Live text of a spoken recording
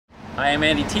I am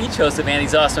Andy Teach, host of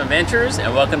Andy's Awesome Adventures,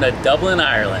 and welcome to Dublin,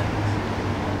 Ireland.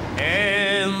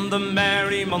 In the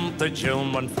merry month of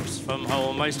June, when first from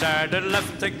home I started,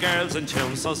 left the girls in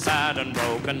tune, so sad and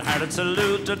broken hearted,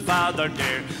 saluted father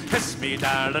dear. Kissed me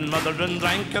darling mother and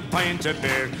drank a pint of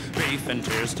beer. Grief and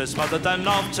tears to smother, then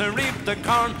off to reap the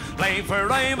corn. Lay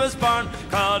where I was born,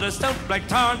 caught a stout black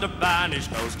thorn to banish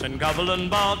ghost, and gobble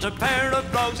and bought a pair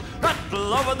of brogues.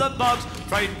 Rattle over the bogs,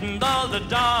 frightened all the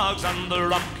dogs on the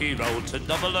rocky road to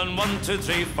Dublin. 1, 2,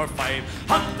 3, 4, 5.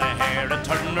 Hunt the hare and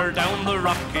turn her down the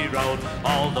rocky road,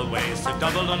 all the ways to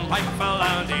Dublin. Pipeful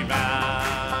and he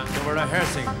ran. They were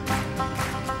rehearsing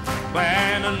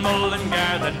when in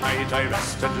Mullingar that night I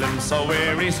rested limbs so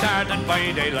weary, started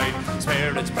by daylight.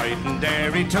 Spirits bright and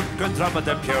airy, took a drop of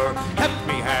the pure, kept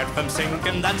me heart from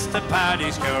sinking, that's the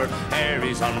paddy's cure.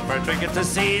 Harry's on for drinking to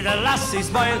see the lassie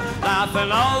smile,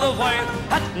 laughing all the while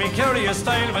at me curious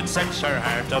style, would set her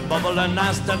heart to bubble and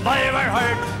asked if I ever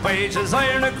heard wages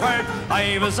I required.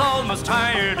 I was almost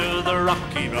tired of the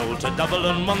rocky road to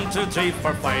Dublin. 1, 2, 3,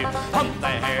 4, 5. Hunt the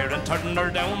hare and turn her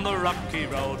down the rocky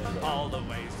road, all the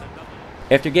ways to Dublin.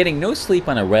 After getting no sleep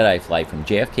on a red-eye flight from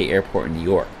JFK Airport in New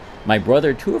York, my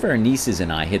brother, 2 of our nieces, and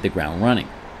I hit the ground running.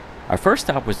 Our first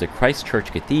stop was the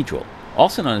Church Cathedral,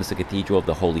 also known as the Cathedral of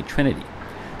the Holy Trinity.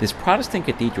 This Protestant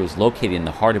cathedral is located in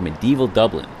the heart of medieval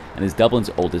Dublin and is Dublin's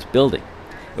oldest building.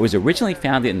 It was originally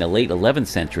founded in the late 11th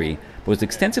century, but was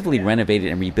extensively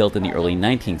renovated and rebuilt in the early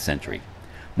 19th century.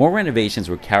 More renovations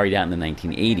were carried out in the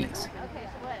 1980s.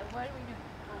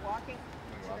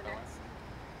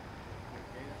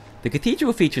 The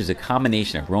cathedral features a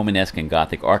combination of Romanesque and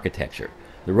Gothic architecture.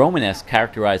 The Romanesque,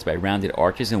 characterized by rounded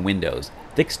arches and windows,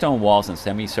 thick stone walls and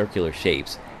semicircular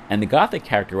shapes, and the Gothic,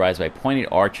 characterized by pointed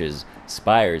arches,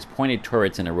 spires, pointed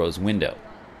turrets, and a rose window.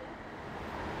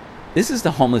 This is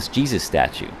the Homeless Jesus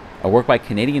statue, a work by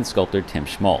Canadian sculptor Tim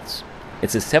Schmaltz.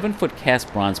 It's a 7-foot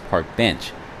cast bronze park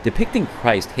bench depicting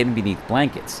Christ hidden beneath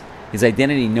blankets, his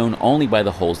identity known only by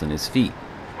the holes in his feet.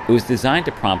 It was designed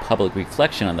to prompt public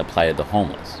reflection on the plight of the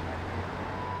homeless.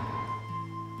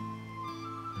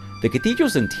 The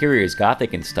cathedral's interior is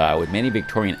Gothic in style with many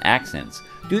Victorian accents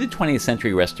due to 20th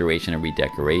century restoration and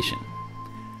redecoration.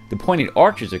 The pointed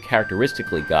arches are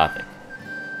characteristically Gothic.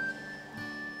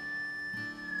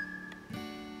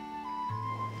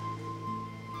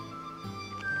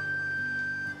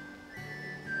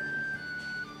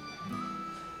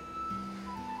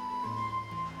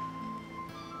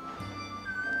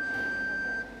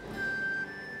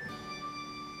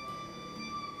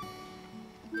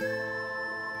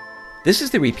 This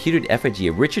is the reputed effigy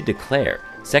of Richard de Clare,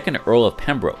 2nd Earl of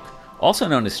Pembroke, also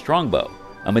known as Strongbow,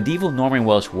 a medieval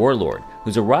Norman-Welsh warlord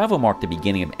whose arrival marked the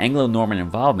beginning of Anglo-Norman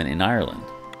involvement in Ireland.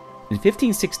 In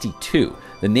 1562,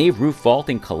 the nave roof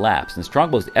vaulting collapsed and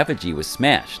Strongbow's effigy was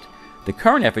smashed. The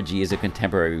current effigy is a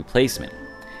contemporary replacement.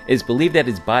 It is believed that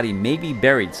his body may be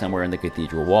buried somewhere in the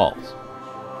cathedral walls.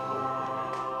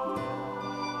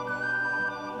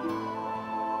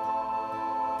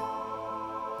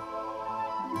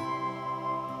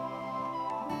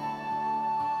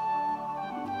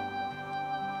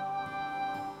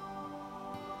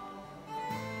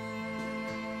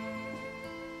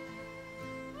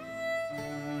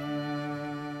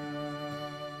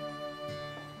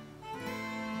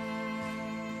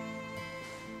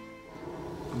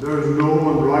 There is no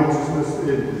unrighteousness in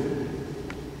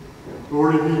it.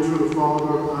 Glory be to the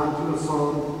Father, and to the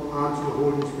Son, and to the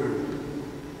Holy Spirit.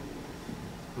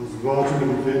 As it was in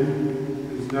the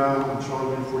beginning, is now, and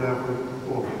shall be forever.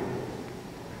 Amen.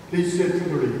 Please sit for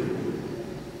the reading.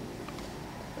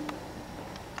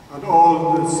 And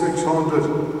all the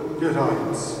 600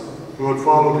 Gittites who had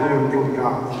followed him from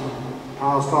Gath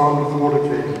passed on before the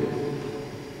king.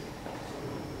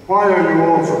 Why are you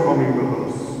also coming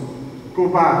with us? Go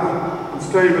back and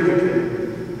stay with the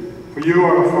king, for you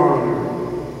are a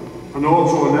foreigner, and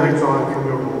also an exile from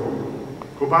your home.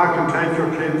 Go back and take your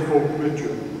kinsfolk with you.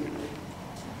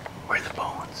 Where are the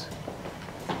bones?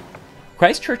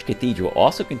 Christ Church Cathedral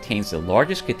also contains the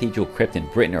largest cathedral crypt in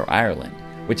Britain or Ireland,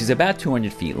 which is about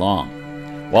 200 feet long.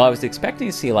 While I was expecting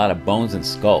to see a lot of bones and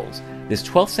skulls, this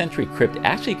 12th century crypt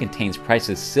actually contains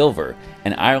priceless silver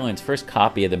and Ireland's first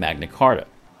copy of the Magna Carta.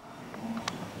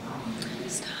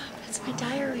 My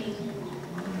diary.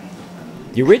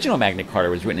 The original Magna Carta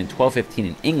was written in 1215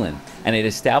 in England, and it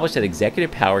established that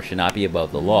executive power should not be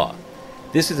above the law.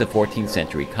 This is a 14th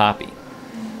century copy.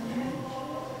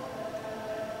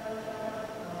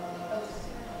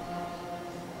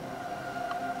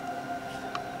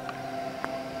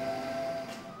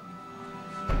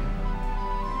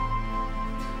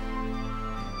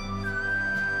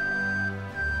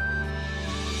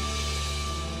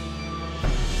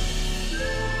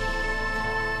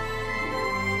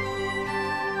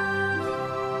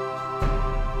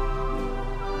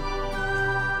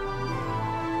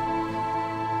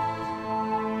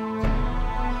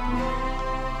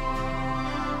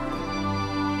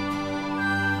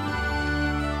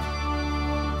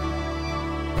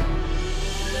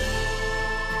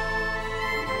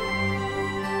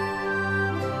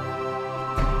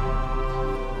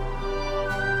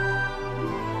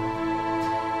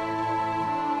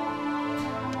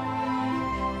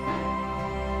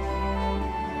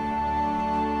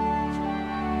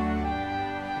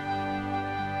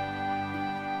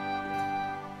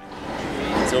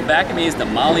 So back of me is the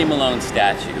Malone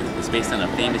statue. It's based on a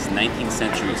famous 19th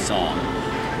century song.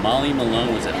 Molly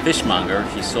Malone was a fishmonger.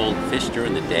 She sold fish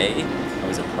during the day and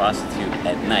was a prostitute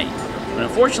at night. But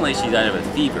unfortunately, she died of a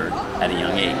fever at a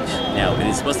young age. Now, it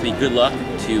is supposed to be good luck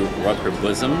to rub her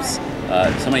bosoms.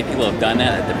 So many people have done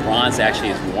that the bronze actually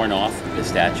is worn off the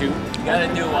statue. You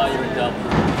gotta do it while you're in Dublin.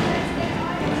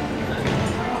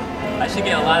 I should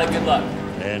get a lot of good luck.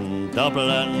 In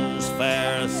Dublin's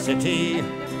fair city,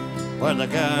 where the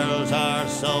girls are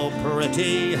so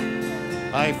pretty,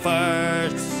 I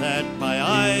first set my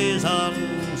eyes on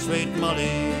sweet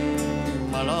Molly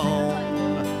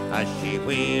Malone, as she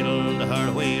wheeled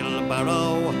her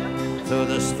wheelbarrow through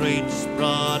the streets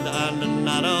broad and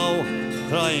narrow,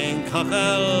 crying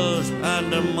cockles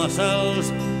and mussels,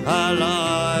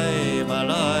 alive,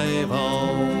 alive,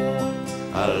 oh,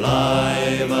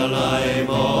 alive, alive,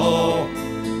 oh,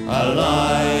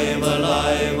 alive,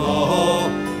 alive,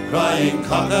 oh, crying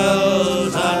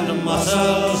cockles and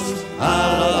mussels,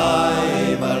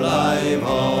 alive, alive,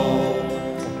 oh.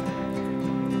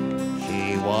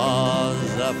 She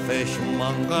was a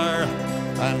fishmonger,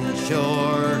 and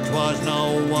sure 'twas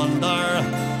no wonder,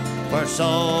 for so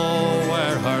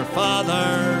were her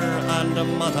father and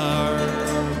mother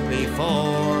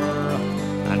before,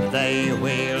 and they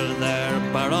wheeled their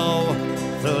barrow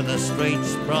through the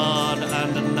streets broad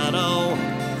and narrow,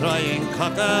 crying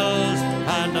cockles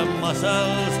and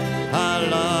mussels,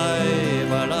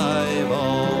 alive, alive,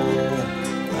 oh,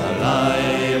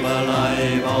 alive,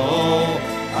 alive, oh,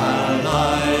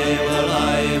 alive,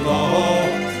 alive, oh,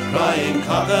 crying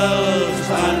cockles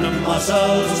and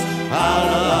mussels,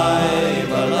 alive,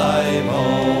 alive, oh.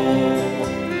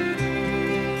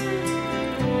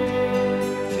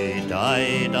 She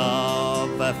died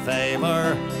of a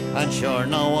fever, and sure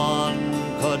no one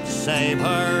could save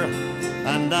her,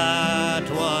 and that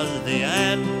was the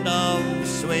end of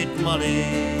sweet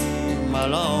Molly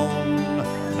Malone.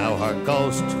 Now her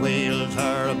ghost wheels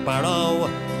her barrow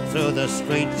through the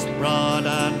streets broad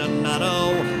and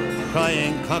narrow,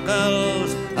 crying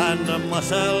cockles and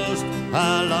mussels,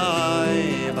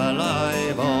 alive,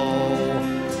 alive, oh,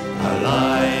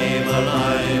 alive,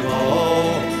 alive,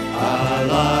 oh,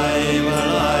 alive,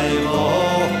 alive,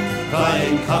 oh,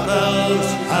 crying cockles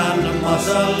and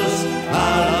mussels,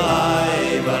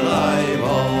 alive, alive,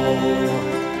 oh.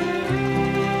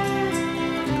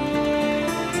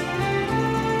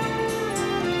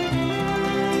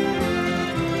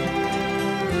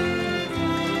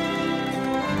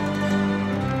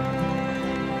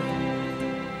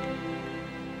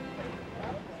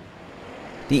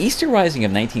 The Easter Rising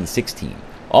of 1916,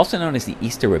 also known as the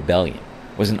Easter Rebellion,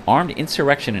 was an armed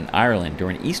insurrection in Ireland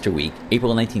during Easter week,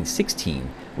 April 1916,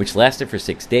 which lasted for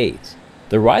 6 days.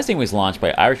 The rising was launched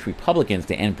by Irish Republicans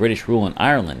to end British rule in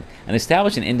Ireland and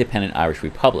establish an independent Irish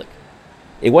Republic.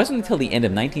 It wasn't until the end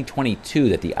of 1922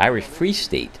 that the Irish Free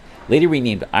State, later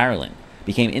renamed Ireland,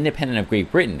 became independent of Great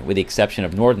Britain with the exception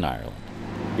of Northern Ireland.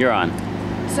 You're on.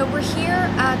 So we're here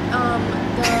at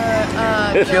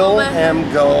the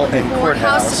Kilmainham Gaol and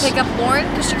courthouse to pick up Lauren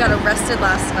because she got arrested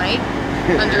last night,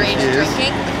 underage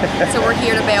drinking. So we're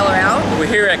here to bail her out. We're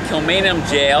here at Kilmainham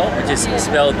Gaol, which is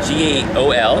spelled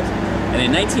G-A-O-L. And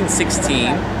in 1916,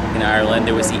 in Ireland,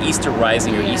 there was the Easter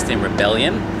Rising or Easter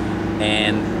Rebellion,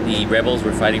 and the rebels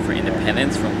were fighting for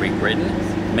independence from Great Britain.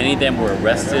 Many of them were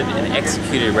arrested and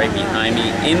executed right behind me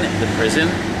in the prison,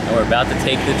 and we're about to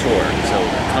take the tour, so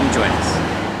come join us.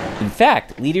 In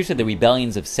fact, leaders of the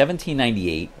rebellions of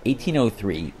 1798,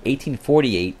 1803,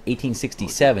 1848,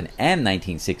 1867, and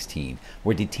 1916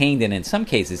 were detained and in some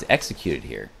cases executed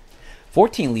here.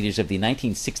 14 leaders of the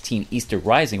 1916 Easter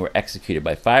Rising were executed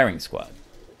by firing squad.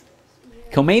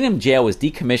 Kilmainham Gaol was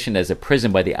decommissioned as a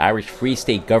prison by the Irish Free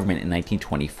State government in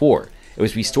 1924. It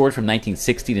was restored from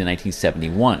 1960 to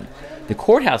 1971. The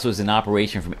courthouse was in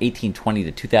operation from 1820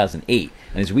 to 2008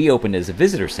 and is reopened as a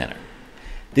visitor center.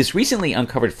 This recently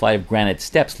uncovered flight of granite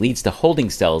steps leads to holding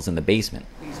cells in the basement.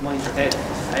 Please mind your head.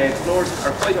 Floors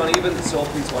are quite uneven, so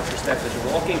please watch your step as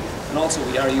you're walking. And also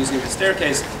we are using the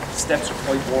staircase. The steps are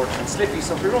quite worn and slippy,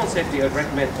 so for your own safety I'd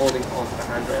recommend holding onto the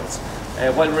handrails.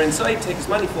 While we're inside, take as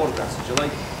many photographs as you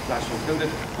like, flash included,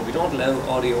 but we don't allow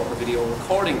audio or video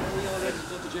recording.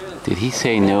 Did he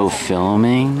say no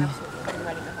filming?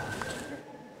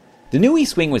 The new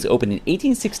East Wing was opened in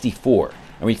 1864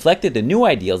 and reflected the new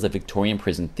ideals of Victorian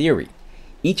prison theory.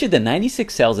 Each of the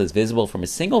 96 cells is visible from a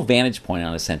single vantage point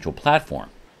on a central platform.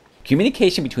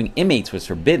 Communication between inmates was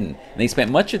forbidden, and they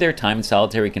spent much of their time in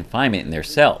solitary confinement in their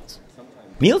cells.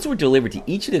 Meals were delivered to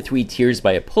each of the 3 tiers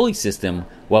by a pulley system,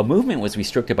 while movement was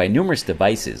restricted by numerous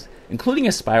devices, including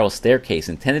a spiral staircase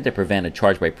intended to prevent a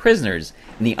charge by prisoners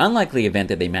in the unlikely event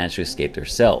that they managed to escape their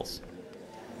cells.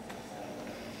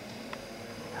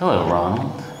 Hello,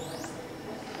 Ronald.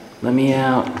 Let me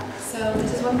out. So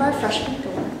this is one of our freshman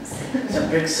dorms. These are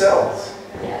big cells.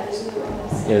 Yeah, these are the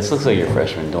rooms. Yeah, this looks like your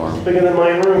freshman dorm. Bigger than my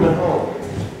room at home.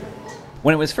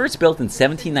 When it was first built in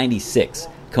 1796,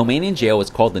 Kilmainham Gaol was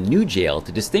called the New Jail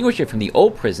to distinguish it from the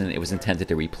old prison it was intended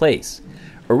to replace.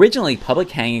 Originally, public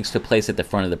hangings took place at the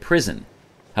front of the prison.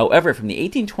 However, from the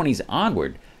 1820s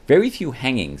onward, very few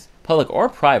hangings, public or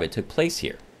private, took place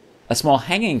here. A small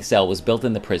hanging cell was built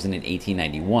in the prison in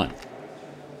 1891.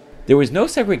 There was no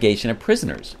segregation of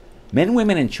prisoners. Men,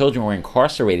 women, and children were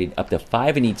incarcerated up to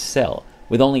 5 in each cell,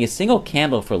 with only a single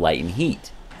candle for light and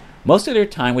heat. Most of their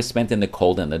time was spent in the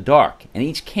cold and the dark, and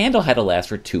each candle had to last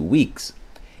for 2 weeks.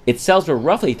 Its cells were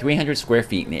roughly 300 square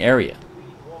feet in area.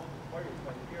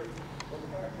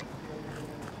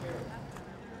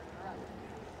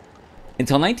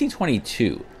 Until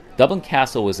 1922, Dublin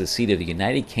Castle was the seat of the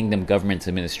United Kingdom government's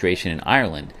administration in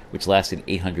Ireland, which lasted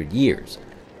 800 years.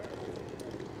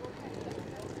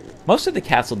 Most of the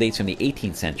castle dates from the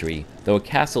 18th century, though a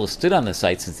castle has stood on the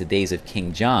site since the days of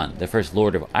King John, the first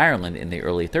Lord of Ireland, in the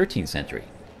early 13th century.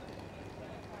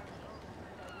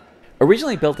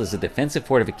 Originally built as a defensive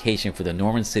fortification for the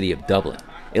Norman city of Dublin,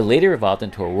 it later evolved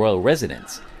into a royal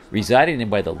residence, resided in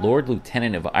by the Lord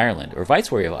Lieutenant of Ireland, or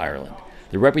Viceroy of Ireland,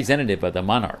 the representative of the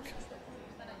monarch.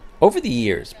 Over the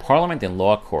years, Parliament and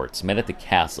law courts met at the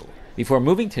castle before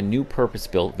moving to new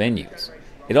purpose-built venues.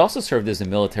 It also served as a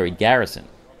military garrison.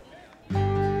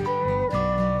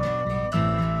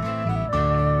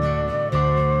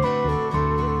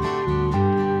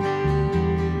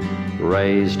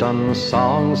 Raised on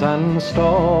songs and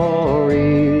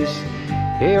stories,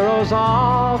 heroes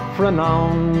of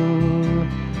renown,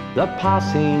 the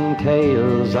passing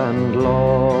tales and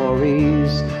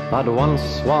glories that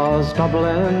once was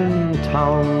Dublin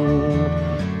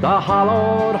town. The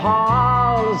hallowed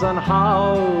halls and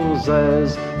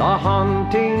houses, the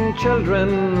haunting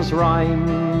children's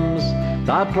rhymes,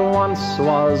 that once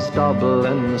was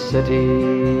Dublin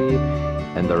city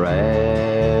in the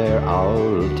rare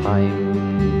old times.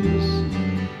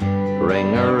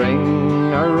 Ring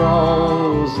a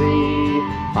rosy,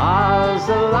 as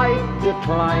the light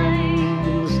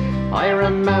declines, I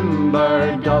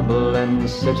remember Dublin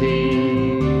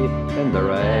city in the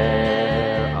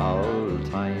rare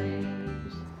old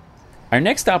times. Our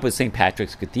next stop was St.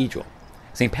 Patrick's Cathedral.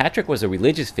 St. Patrick was a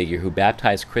religious figure who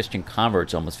baptized Christian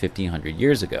converts almost 1,500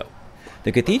 years ago.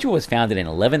 The cathedral was founded in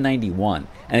 1191,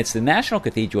 and it's the national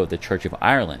cathedral of the Church of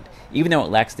Ireland, even though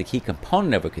it lacks the key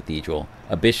component of a cathedral,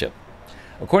 a bishop.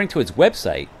 According to its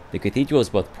website, the cathedral is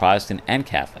both Protestant and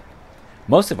Catholic.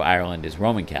 Most of Ireland is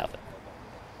Roman Catholic.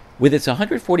 With its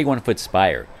 141-foot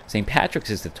spire, St.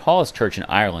 Patrick's is the tallest church in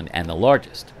Ireland and the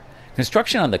largest.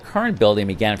 Construction on the current building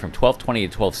began from 1220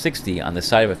 to 1260 on the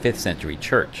site of a 5th century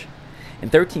church. In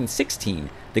 1316,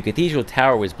 the cathedral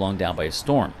tower was blown down by a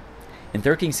storm. In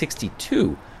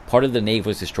 1362, part of the nave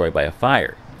was destroyed by a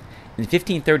fire. In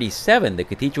 1537, the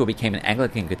cathedral became an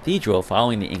Anglican cathedral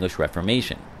following the English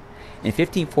Reformation. In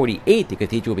 1548, the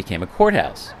cathedral became a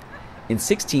courthouse. In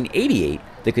 1688,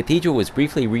 the cathedral was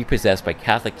briefly repossessed by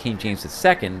Catholic King James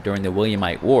II during the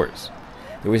Williamite Wars.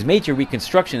 There was major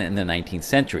reconstruction in the 19th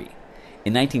century.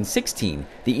 In 1916,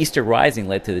 the Easter Rising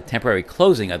led to the temporary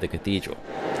closing of the cathedral.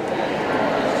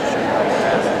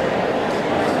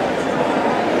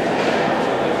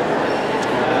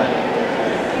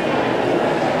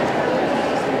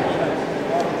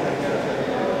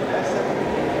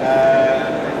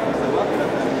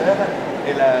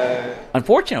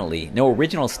 Unfortunately, no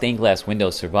original stained glass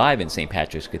windows survive in St.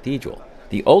 Patrick's Cathedral.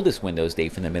 The oldest windows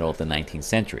date from the middle of the 19th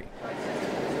century.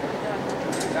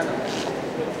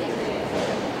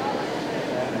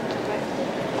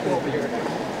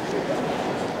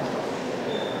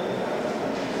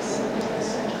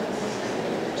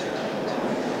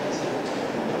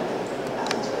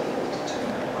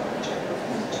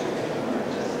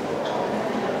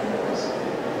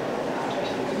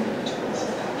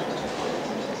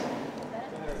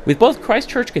 With both Christ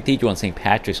Church Cathedral and St.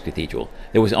 Patrick's Cathedral,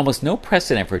 there was almost no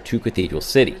precedent for a two-cathedral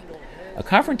city. A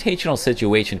confrontational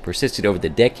situation persisted over the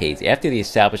decades after the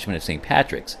establishment of St.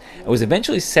 Patrick's and was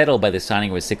eventually settled by the signing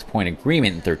of a 6-point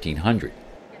agreement in 1300.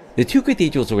 The two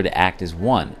cathedrals were to act as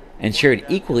one and shared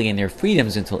equally in their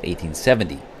freedoms until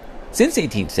 1870. Since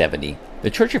 1870,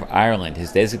 the Church of Ireland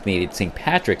has designated St.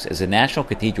 Patrick's as a national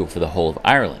cathedral for the whole of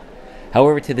Ireland.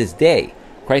 However, to this day,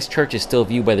 Christ Church is still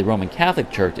viewed by the Roman Catholic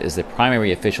Church as the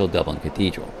primary official Dublin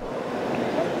cathedral.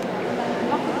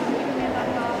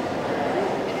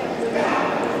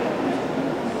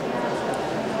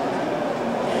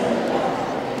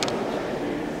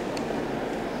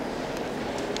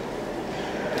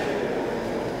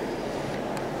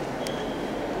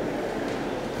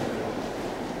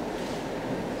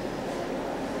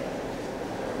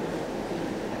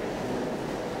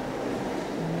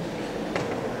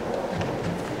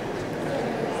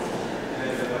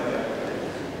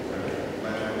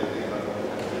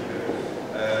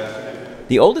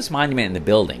 The oldest monument in the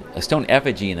building, a stone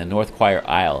effigy in the north choir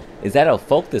aisle, is that of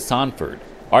Fulk de Saunford,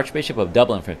 Archbishop of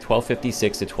Dublin from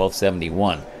 1256 to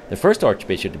 1271, the first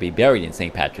archbishop to be buried in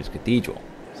St. Patrick's Cathedral.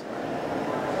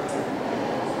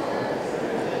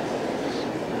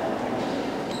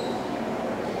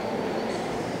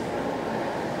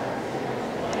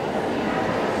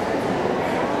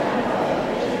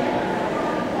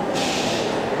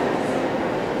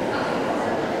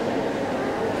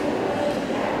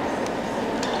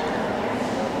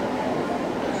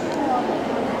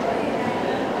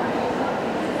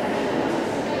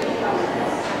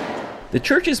 The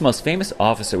church's most famous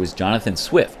officer was Jonathan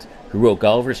Swift, who wrote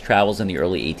Gulliver's Travels in the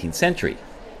early 18th century.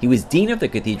 He was dean of the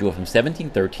cathedral from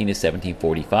 1713 to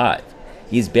 1745.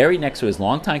 He is buried next to his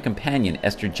longtime companion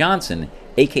Esther Johnson,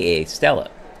 aka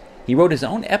Stella. He wrote his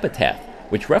own epitaph,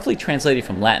 which roughly translated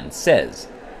from Latin says,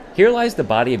 "Here lies the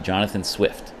body of Jonathan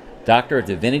Swift, Doctor of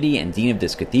Divinity and Dean of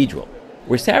this cathedral,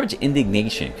 where savage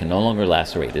indignation can no longer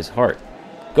lacerate his heart.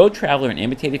 Go, traveler, and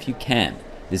imitate if you can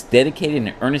this dedicated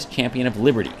and earnest champion of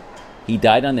liberty. He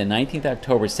died on the 19th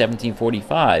October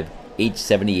 1745, aged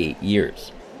 78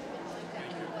 years.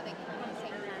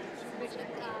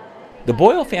 The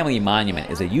Boyle family monument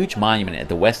is a huge monument at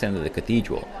the west end of the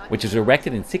cathedral, which was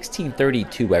erected in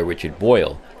 1632 by Richard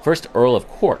Boyle, 1st Earl of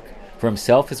Cork, for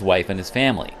himself, his wife, and his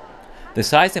family. The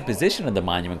size and position of the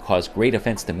monument caused great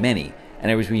offense to many,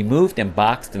 and it was removed and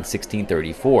boxed in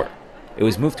 1634. It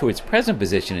was moved to its present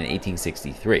position in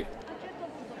 1863.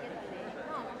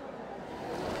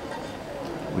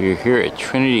 We're here at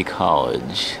Trinity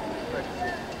College,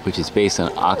 which is based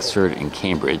on Oxford and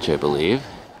Cambridge, I believe.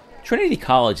 Trinity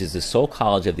College is the sole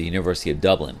college of the University of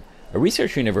Dublin, a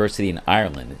research university in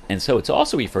Ireland, and so it's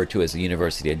also referred to as the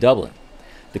University of Dublin.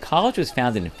 The college was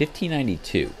founded in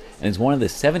 1592 and is one of the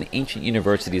 7 ancient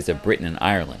universities of Britain and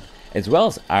Ireland, as well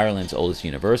as Ireland's oldest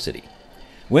university.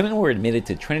 Women were admitted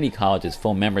to Trinity College as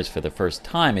full members for the first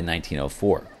time in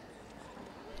 1904.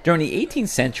 During the 18th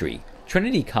century,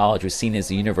 Trinity College was seen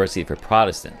as a university for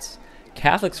Protestants.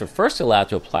 Catholics were first allowed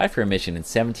to apply for admission in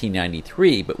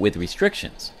 1793, but with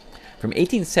restrictions. From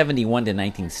 1871 to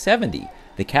 1970,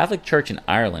 the Catholic Church in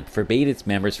Ireland forbade its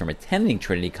members from attending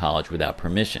Trinity College without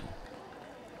permission.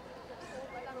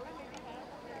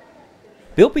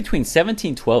 Built between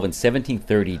 1712 and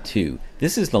 1732,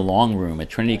 this is the Long Room at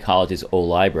Trinity College's old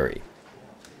library.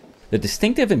 The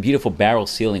distinctive and beautiful barrel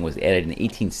ceiling was added in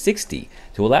 1860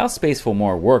 to allow space for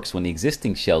more works when the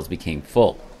existing shelves became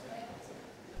full.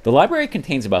 The library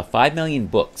contains about 5 million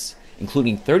books,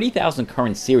 including 30,000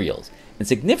 current serials, and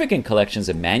significant collections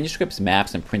of manuscripts,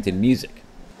 maps, and printed music.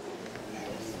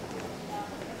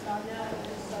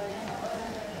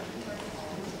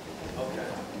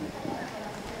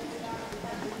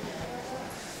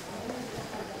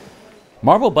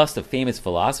 Marble busts of famous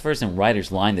philosophers and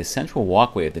writers line the central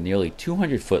walkway of the nearly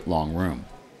 200-foot long room.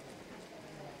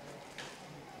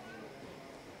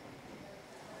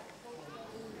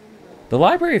 The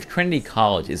Library of Trinity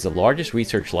College is the largest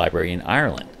research library in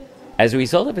Ireland. As a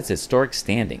result of its historic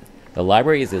standing, the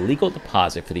library is a legal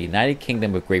deposit for the United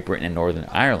Kingdom of Great Britain and Northern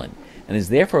Ireland, and is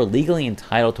therefore legally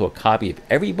entitled to a copy of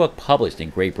every book published in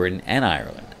Great Britain and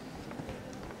Ireland.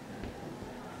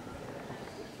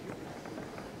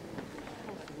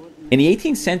 In the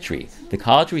 18th century, the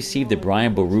college received the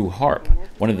Brian Boru harp,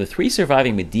 one of the 3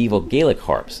 surviving medieval Gaelic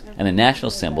harps and a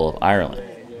national symbol of Ireland.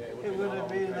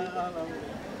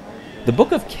 The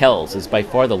Book of Kells is by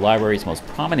far the library's most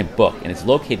prominent book and is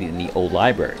located in the Old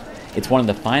Library. It's one of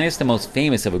the finest and most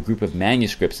famous of a group of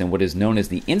manuscripts in what is known as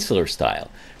the Insular style,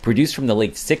 produced from the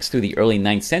late 6th through the early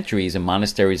 9th centuries in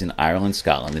monasteries in Ireland,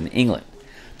 Scotland, and England.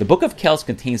 The Book of Kells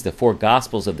contains the 4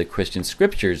 Gospels of the Christian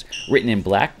Scriptures written in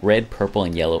black, red, purple,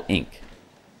 and yellow ink.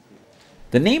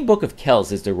 The name Book of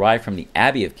Kells is derived from the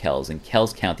Abbey of Kells in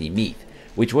Kells County, Meath,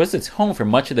 which was its home for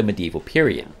much of the medieval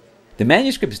period. The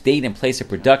manuscript's date and place of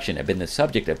production have been the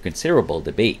subject of considerable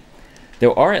debate.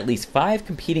 There are at least 5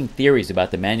 competing theories about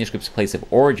the manuscript's place of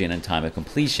origin and time of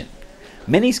completion.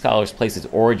 Many scholars place its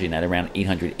origin at around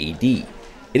 800 AD.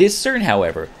 It is certain,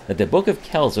 however, that the Book of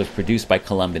Kells was produced by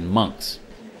Columban monks.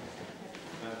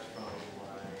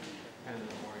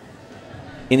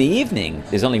 In the evening,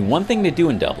 there's only one thing to do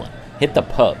in Dublin: hit the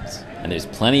pubs, and there's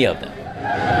plenty of them.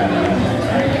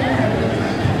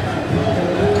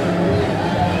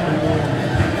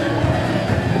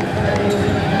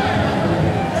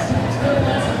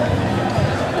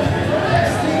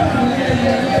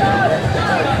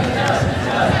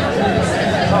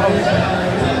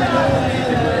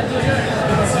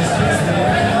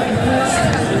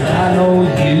 I know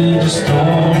you just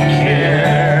don't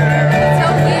care.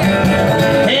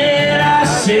 And I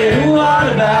said,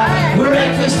 what about we're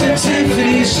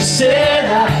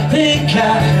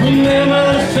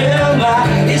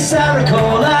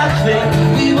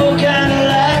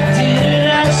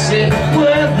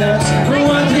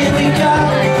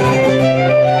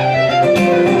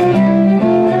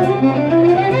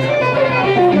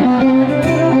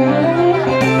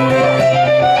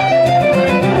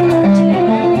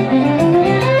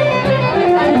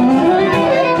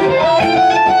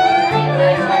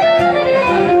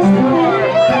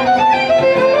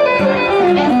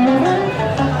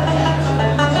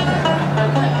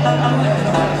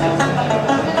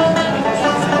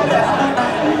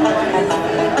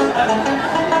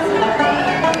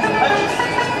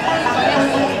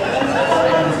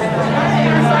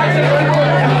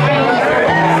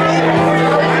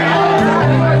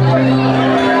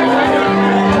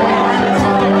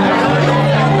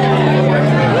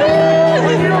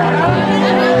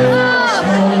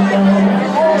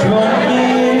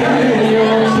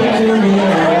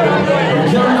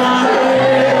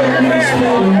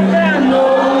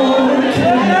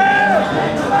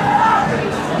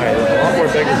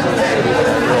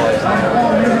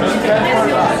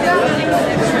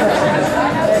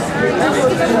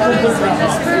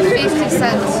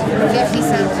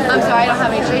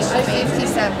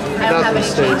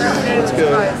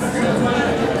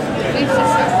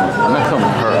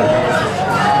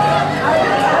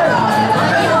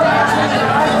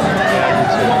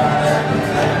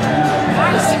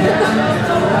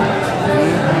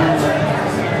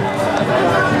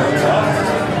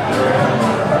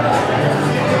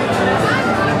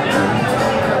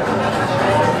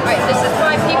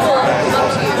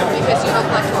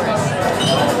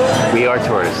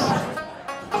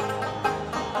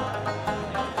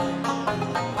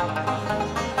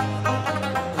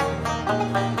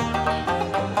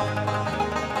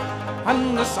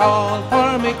and the salt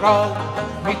for me grog,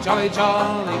 me jolly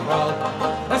jolly grog.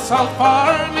 The salt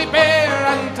for me beer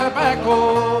and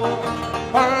tobacco,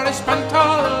 for I spent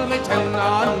all my tin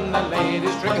on the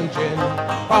ladies drinking gin.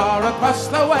 For across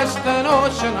the western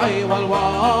ocean I will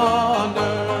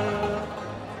wander.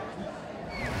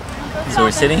 So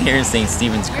we're sitting here in St.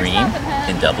 Stephen's Green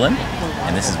in Dublin,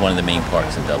 and this is one of the main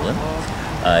parks in Dublin.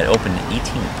 It opened in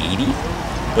 1880,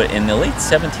 but in the late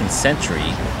 17th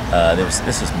century,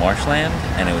 this was marshland,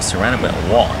 and it was surrounded by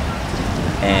a wall.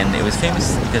 And it was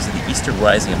famous because of the Easter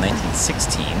Rising of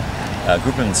 1916. A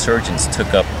group of insurgents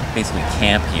took up basically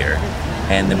camp here,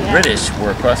 and the British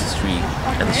were across the street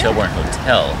at the Shelbourne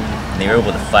Hotel, and they were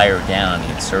able to fire down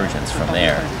the insurgents from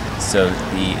there. So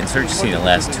the insurgency didn't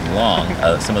last too long.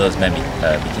 Some of those men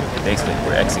basically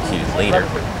were executed later.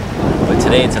 But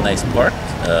today it's a nice park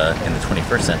in the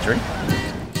 21st century.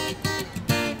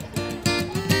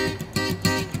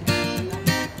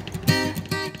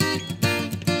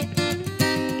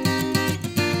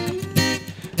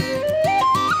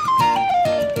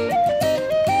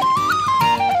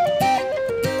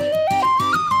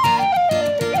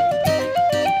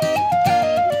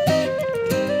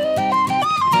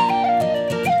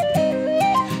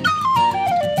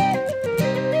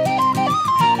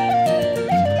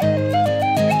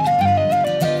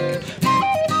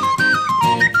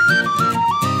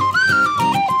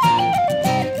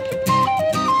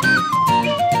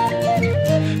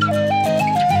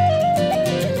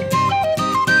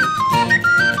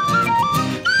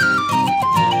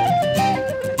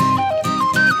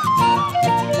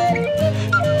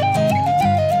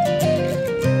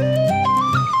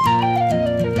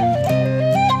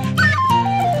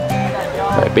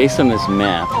 Based on this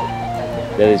map,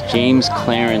 that is James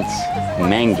Clarence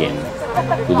Mangan,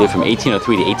 who lived from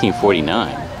 1803 to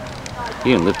 1849.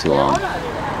 He didn't live too long.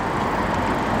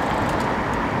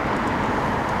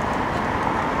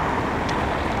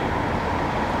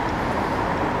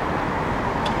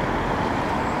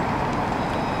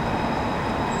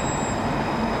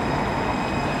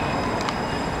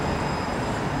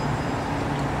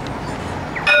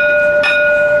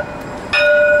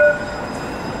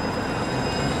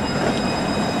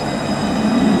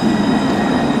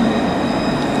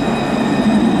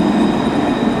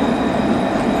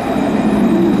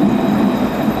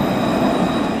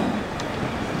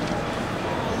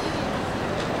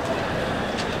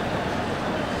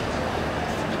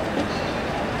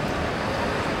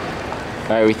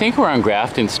 Alright, we think we're on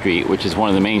Grafton Street, which is one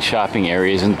of the main shopping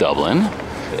areas in Dublin.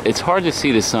 It's hard to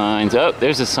see the signs. Oh,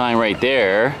 there's a sign right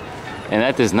there. And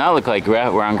that does not look like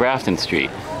we're on Grafton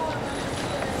Street.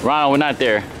 Ronald, we're not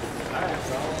there.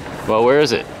 Well, where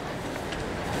is it?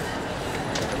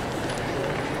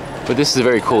 But this is a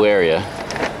very cool area.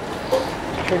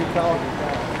 Trinity College is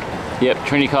that way. Yep,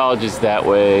 Trinity College is that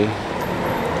way.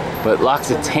 But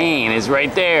L'Occitane is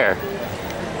right there.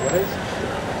 What is?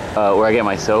 Where I get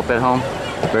my soap at home.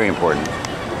 Very important.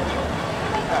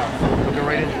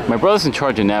 My brother's in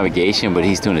charge of navigation, but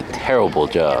he's doing a terrible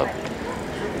job.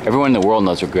 Everyone in the world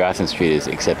knows where Grafton Street is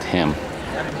except him.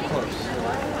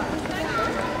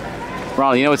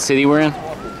 Ronald, you know what city we're in?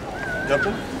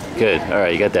 Dublin. Good.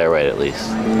 Alright, you got that right at least.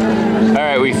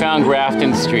 Alright, we found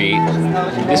Grafton Street.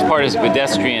 This part is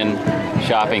pedestrian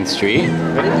shopping street.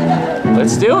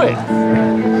 Let's do it.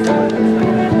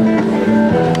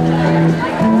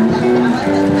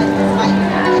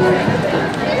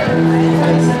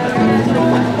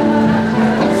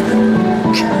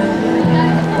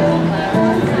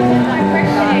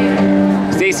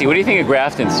 Stacy, what do you think of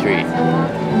Grafton Street?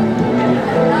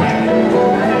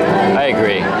 I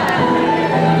agree.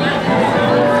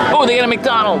 Oh, they got a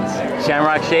McDonald's.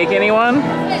 Shamrock Shake, anyone?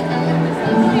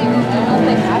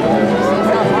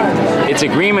 It's a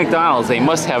green McDonald's. They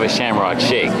must have a Shamrock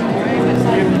Shake.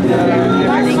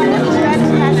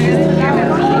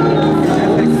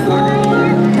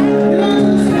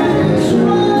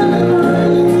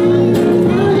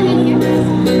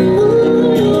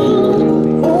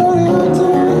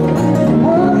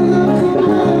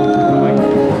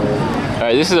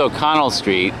 This is O'Connell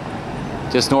Street,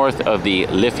 just north of the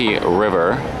Liffey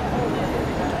River.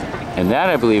 And that,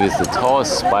 I believe, is the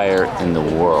tallest spire in the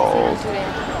world.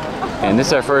 And this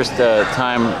is our first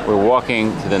time we're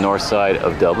walking to the north side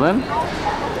of Dublin.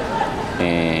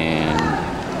 And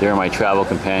there are my travel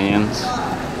companions.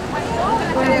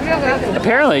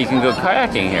 Apparently you can go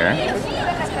kayaking here,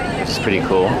 which is pretty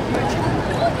cool.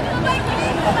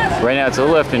 Right now it's a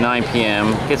little after 9 p.m.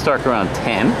 It gets dark around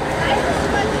 10,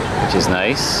 which is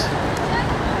nice.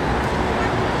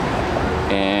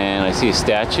 And I see a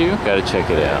statue, gotta check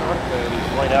it out.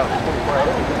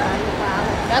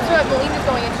 That's where Melina's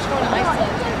going. She's going to Iceland.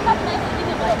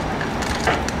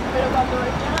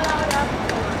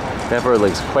 That bird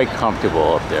looks quite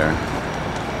comfortable up there.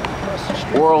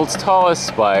 World's tallest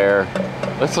spire.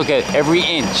 Let's look at every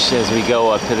inch as we go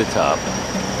up to the top.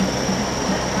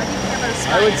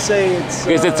 I would say it's...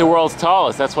 Because it's the world's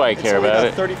tallest, that's why I care about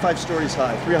it. 35 stories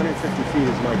high, 350 feet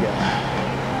is my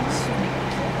guess.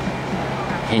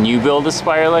 Can you build a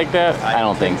spire like that? I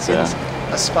don't think so.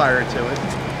 Aspire to it.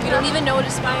 You don't even know what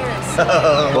a spire is.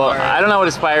 Well, I don't know what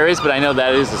a spire is, but I know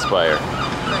that is a spire.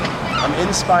 I'm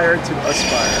inspired to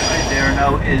aspire. Right there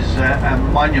now is a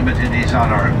monument in his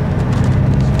honour.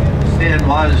 Saying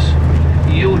was,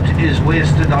 youth is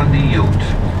wasted on the youth.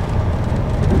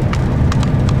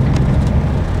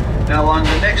 Now on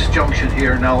the next junction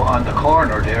here, now on the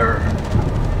corner there,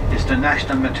 is the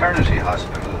National Maternity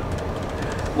Hospital.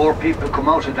 More people come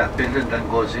out of that building than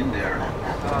goes in there.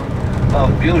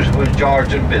 Of beautiful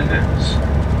Georgian buildings.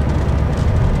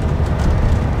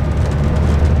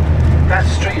 That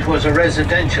street was a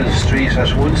residential street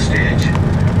at one stage,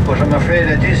 but I'm afraid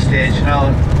at this stage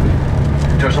now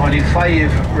there's only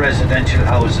 5 residential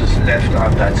houses left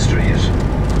on that street.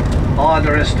 All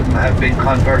the rest of them have been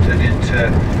converted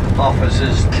into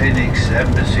offices, clinics,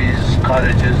 embassies,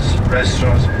 colleges,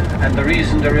 restaurants, and the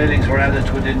reason the railings were added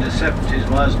to it in the 70s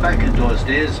was back in those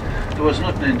days there was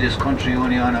nothing in this country,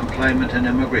 only unemployment and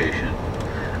immigration.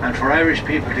 And for Irish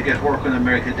people to get work in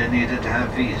America they needed to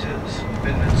have visas.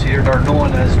 Buildings here are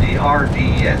known as the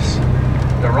RDS,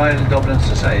 the Royal Dublin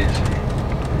Society.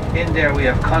 In there we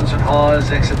have concert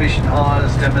halls, exhibition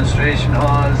halls, demonstration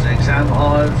halls, exam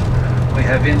halls. We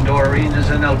have indoor arenas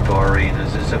and outdoor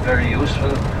arenas. It's a very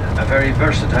useful, a very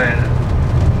versatile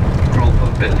group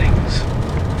of buildings.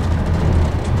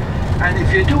 And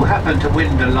if you do happen to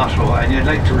win the lotto and you'd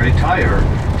like to retire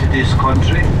to this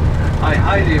country, I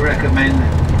highly recommend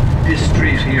this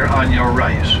street here on your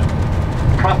right.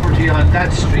 Property on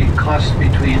that street costs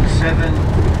between 7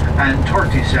 and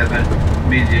 37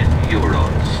 million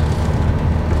euros.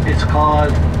 It's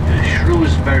called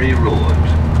Shrewsbury Road.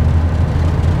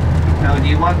 Now, do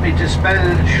you want me to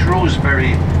spell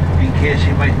Shrewsbury in case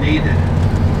you might need it?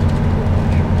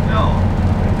 No.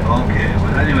 Okay,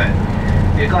 well anyway,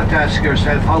 you got to ask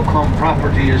yourself how come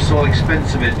property is so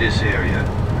expensive in this area?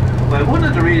 Well, one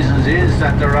of the reasons is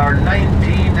that there are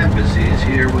 19 embassies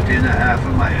here within a half a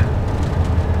mile.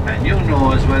 And you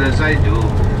know as well as I do,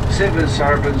 civil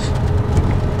servants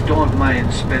don't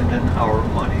mind spending our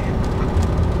money.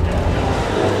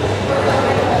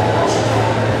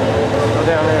 Go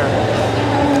down there.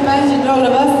 Imagined all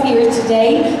of us here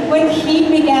today when he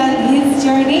began his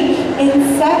journey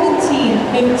in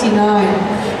 1759.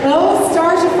 It all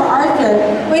started for Arthur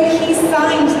when he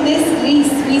signed this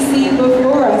lease we see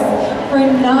before us for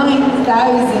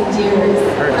 9,000 years.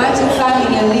 Imagine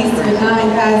signing a lease for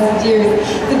 9,000 years.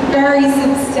 It's a very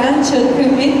substantial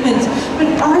commitment. But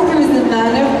Arthur is a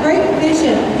man of great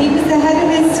vision. He was ahead of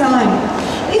his time.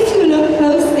 If you look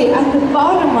closely at the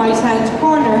bottom right-hand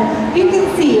corner, you can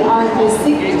see Arthur's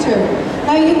signature.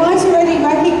 Now you might already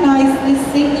recognise this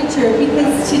signature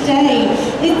because today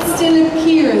it still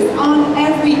appears on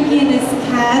every Guinness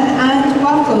can and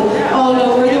bottle all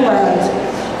over the world.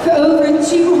 For over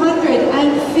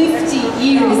 250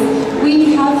 years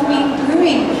we have been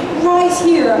brewing right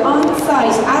here on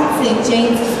site at St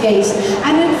James's Gate,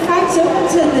 and in fact up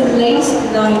until the late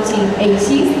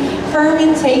 1980s,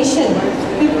 fermentation,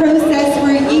 the process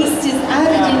where yeast is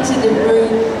added into the brew,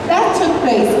 that took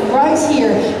place right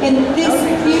here in this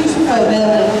beautiful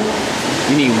building.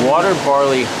 You need water,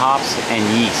 barley, hops, and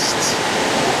yeast.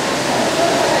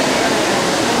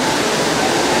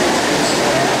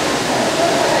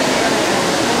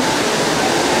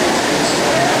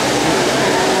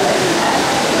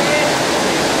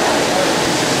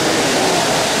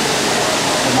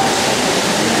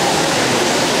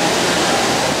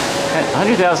 At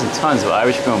 100,000 tons of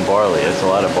Irish-grown barley. That's a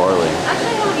lot of barley.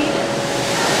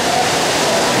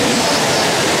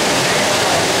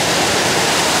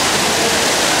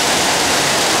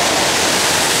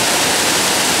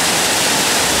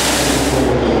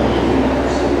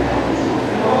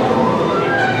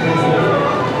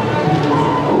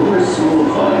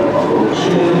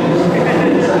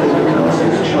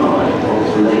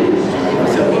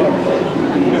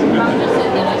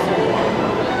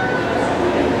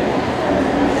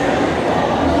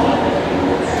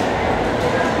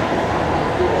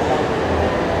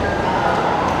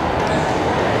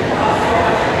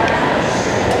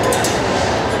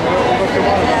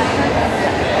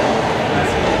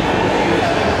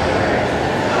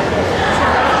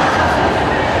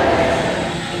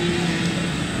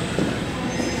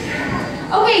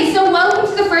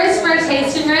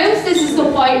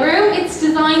 white room, it's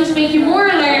designed to make you more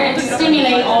alert and to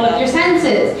stimulate all of your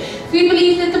senses. We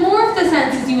believe that the more of the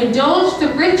senses you indulge, the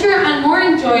richer and more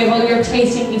enjoyable your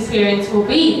tasting experience will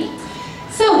be.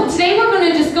 So, today we're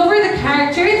going to discover the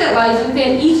character that lies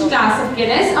within each glass of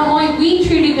Guinness and why we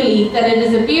truly believe that it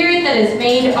is a beer that is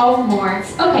made of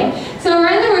malts. Okay, so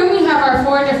around the room we have our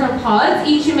 4 different pods,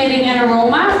 each emitting an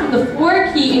aroma from the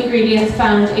 4 key ingredients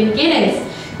found in Guinness.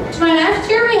 To my left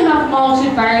here we have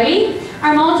malted barley.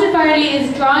 Our malted barley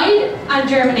is dried and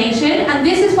germinated, and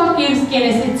this is what gives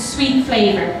Guinness its sweet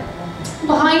flavour.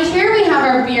 Behind here we have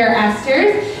our beer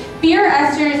esters. Beer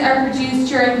esters are produced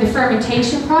during the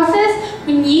fermentation process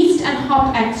when yeast and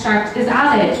hop extract is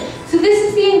added. So this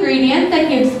is the ingredient that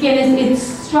gives Guinness its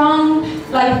strong,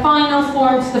 final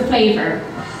form to the flavour.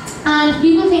 And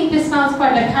people think this smells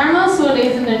quite like caramel, so it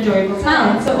is an enjoyable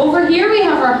smell. So over here we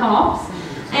have our hops,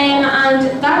 and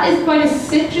that is quite a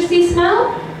citrusy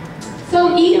smell.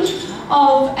 So each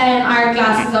of our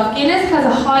glasses of Guinness has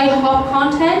a high hop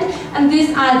content, and this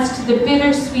adds to the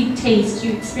bittersweet taste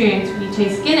you experience when you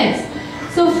taste Guinness.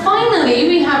 So finally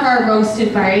we have our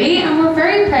roasted barley, and we're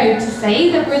very proud to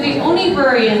say that we're the only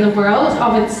brewery in the world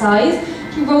of its size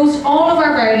to roast all of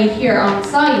our barley here on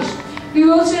site. We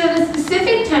roast it at a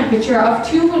specific temperature of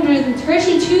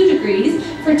 232 degrees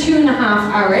for 2.5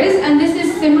 hours, and this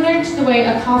is similar to the way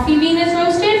a coffee bean is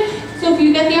roasted. So if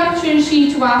you get the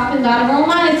opportunity to waft in that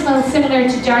aroma, it smells similar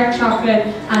to dark chocolate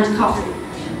and coffee.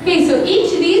 Okay, so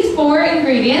each of these 4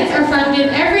 ingredients are found in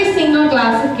every single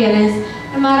glass of Guinness,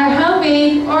 no matter how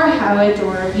big or how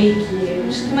adorably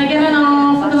cute. Can I get an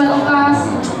all for the little glass?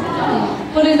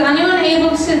 But is anyone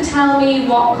able to tell me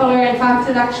what colour in fact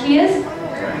it actually is?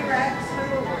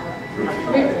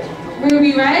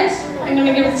 Ruby red. I'm going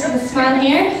to give it to this man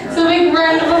here. So a big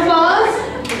round of applause.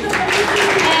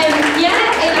 Yeah,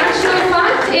 in actual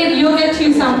fact, you'll get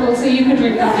 2 samples, so you can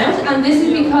drink that out. And this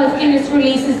is because Guinness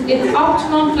releases its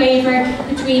optimum flavour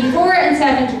between 4 and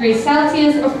 7 degrees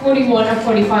Celsius or 41 or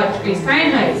 45 degrees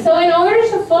Fahrenheit. So in order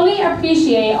to fully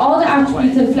appreciate all the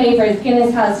attributes and flavours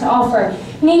Guinness has to offer,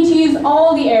 you need to use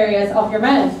all the areas of your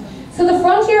mouth. So the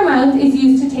front of your mouth is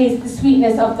used to taste the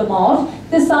sweetness of the malt,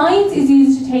 the sides is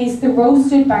used to taste the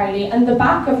roasted barley, and the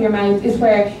back of your mouth is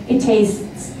where it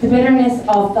tastes the bitterness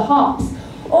of the hops.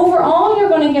 Overall, you're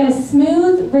going to get a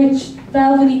smooth, rich,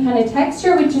 velvety kind of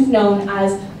texture, which is known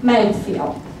as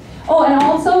mouthfeel. Oh, and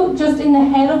also, just in the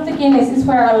head of the Guinness is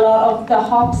where a lot of the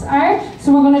hops are.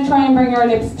 So we're going to try and bring our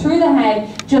lips through the head,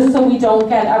 just so we don't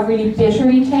get a really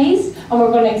bittery taste, and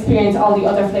we're going to experience all the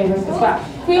other flavours as well.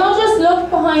 If we all just look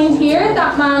behind here,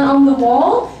 that man on the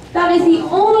wall, that is the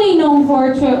only known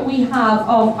portrait we have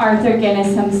of Arthur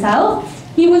Guinness himself.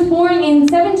 He was born in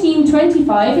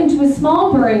 1725 into a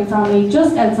small brewing family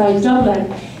just outside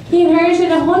Dublin. He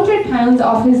inherited £100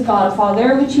 off his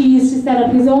godfather, which he used to set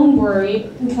up his own brewery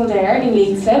in Kildare in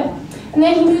Leixlip. And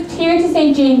then he moved here to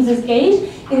St James's Gate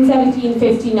in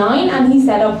 1759, and he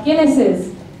set up Guinness's.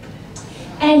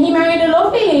 And he married a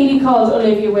lovely lady called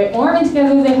Olivia Whitmore, and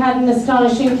together they had an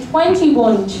astonishing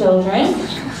 21 children,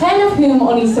 10 of whom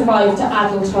only survived to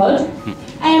adulthood.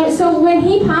 So when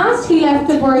he passed, he left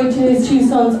the brewery to his 2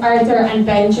 sons, Arthur and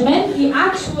Benjamin. The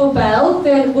actual bell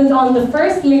that was on the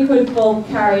first liquid bulk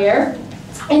carrier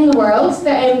in the world, the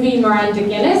MV Miranda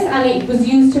Guinness, and it was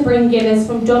used to bring Guinness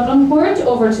from Dublin port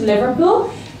over to Liverpool.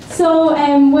 So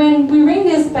when we ring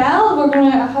this bell, we're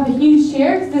going to have a huge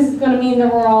cheer, because this is going to mean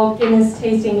that we're all Guinness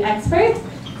tasting experts.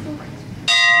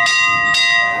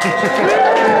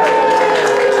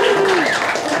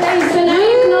 Okay, so now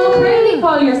you can all proudly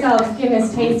call yourselves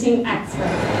Guinness tasting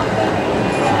experts.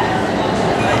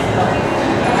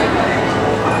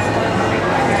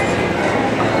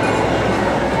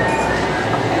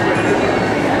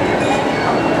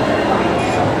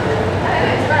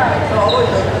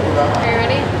 Are you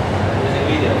ready?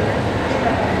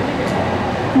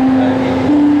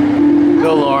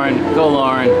 Go Lauren, go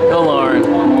Lauren, go Lauren.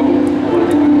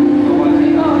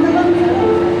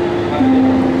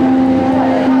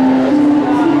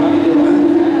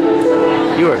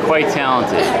 You are quite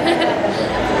talented. If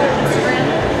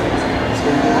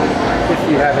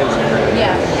you have Instagram.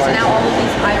 Yeah, so now all of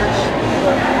these Irish.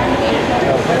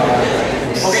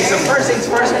 Okay, so first things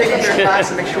first, pick up your glass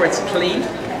and make sure it's clean.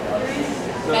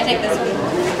 Can I take this one?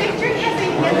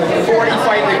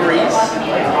 45 degrees.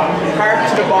 Carb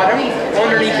to the bottom,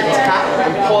 underneath its cap,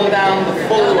 and pull down the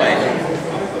full way.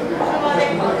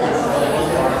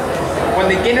 When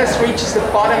the Guinness reaches the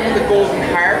bottom of the golden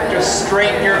harp, just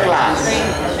straighten your glass.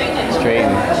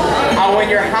 Straighten. And when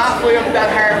you're halfway up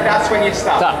that harp, that's when you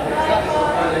stop.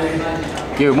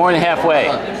 You're more than halfway.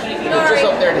 Just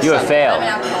up there to You have failed.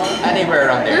 Anywhere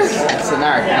around there. It's an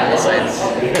art in a sense.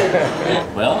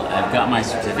 Well, I've got my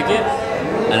certificate,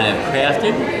 and I've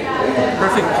crafted a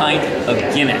perfect pint of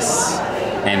Guinness.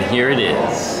 And here it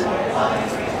is.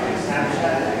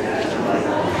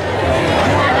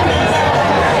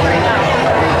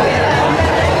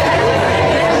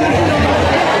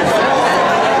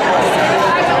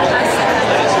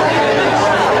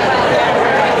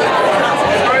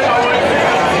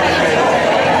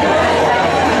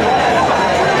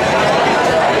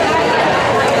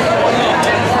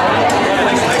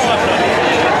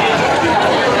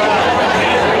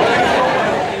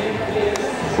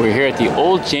 We're here at the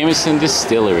Old Jameson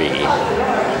Distillery.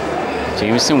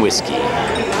 Jameson whiskey.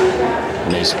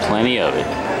 And there's plenty of it.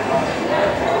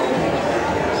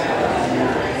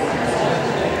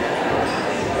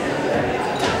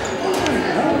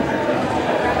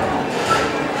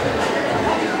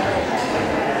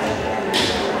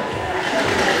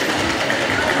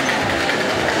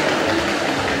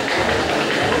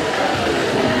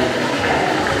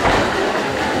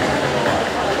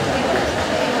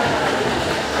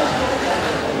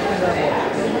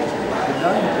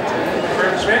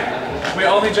 We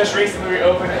only just recently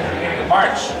reopened at the beginning of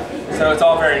March, so it's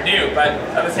all very new, but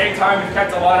at the same time we've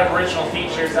kept a lot of original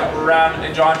features that were around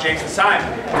in John Jameson's time.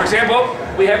 For example,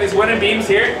 we have these wooden beams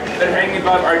here that are hanging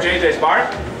above our JJ's bar.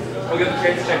 We'll get the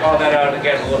kids to check all that out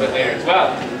again a little bit later as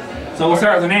well. So we'll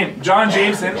start with the name. John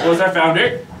Jameson was our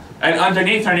founder, and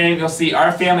underneath our name you'll see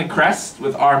our family crest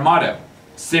with our motto,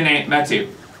 Sine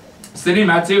Metu. Sine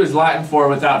Metu is Latin for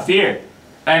without fear.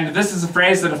 And this is a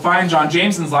phrase that defined John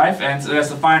Jameson's life, and it has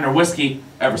defined our whiskey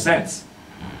ever since.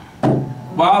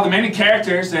 While the many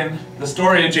characters in the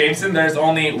story of Jameson, there's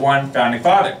only one founding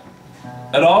father.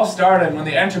 It all started when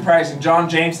the enterprising John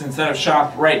Jameson set up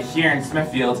shop right here in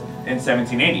Smithfield in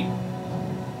 1780.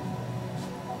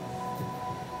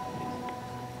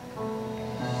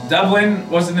 Dublin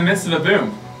was in the midst of a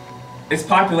boom. Its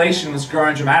population was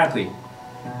growing dramatically.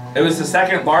 It was the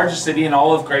second largest city in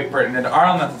all of Great Britain and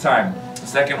Ireland at the time,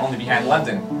 second only behind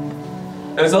London.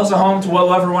 It was also home to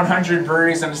well over 100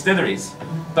 breweries and distilleries,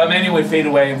 but many would fade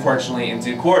away, unfortunately, in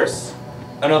due course.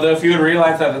 And although few would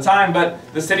realize that at the time, but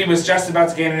the city was just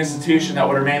about to gain an institution that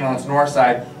would remain on its north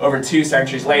side over 2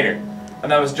 centuries later, and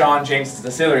that was John Jameson's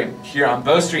Distillery here on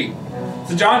Bow Street.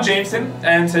 So John Jameson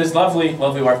and his lovely,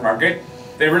 lovely wife Margaret,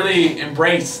 they really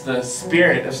embraced the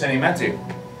spirit of Sine Metu,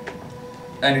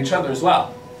 and each other as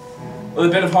well. With a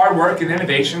bit of hard work and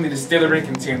innovation, the distillery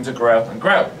continued to grow and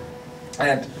grow.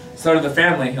 And so did the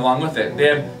family along with it. They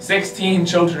had 16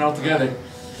 children altogether.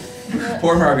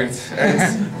 Poor Margaret.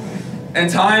 And in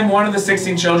time, one of the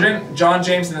 16 children, John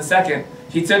Jameson II,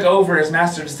 he took over as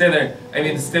master distiller, and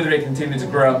the distillery continued to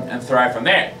grow and thrive from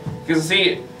there. Because you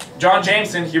see, John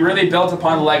Jameson, he really built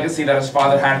upon the legacy that his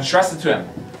father had entrusted to him.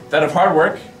 That of hard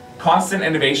work, constant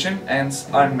innovation, and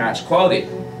unmatched quality.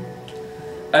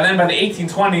 And then by the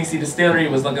 1820s, the distillery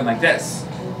was looking like this.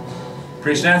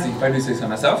 Pretty snazzy, if I do say so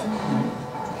myself.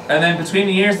 And then between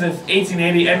the years of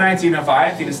 1880 and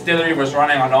 1905, the distillery was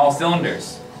running on all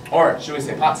cylinders. Or, should we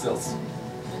say pot stills.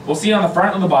 We'll see on the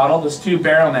front of the bottle, there's 2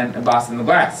 barrelmen embossed in the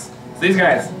glass. So these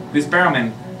guys, these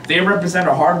barrelmen, they represent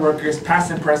our hard workers,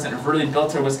 past and present, who've really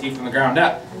built our whiskey from the ground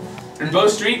up. And Bow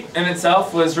Street in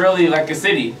itself was really like a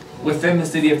city within the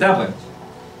city of Dublin.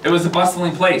 It was a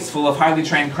bustling place full of highly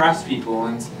trained craftspeople,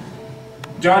 and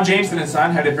John Jameson and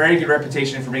Son had a very good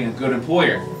reputation for being a good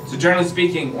employer. So generally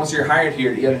speaking, once you're hired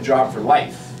here, you had a job for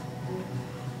life.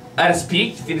 At its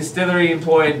peak, the distillery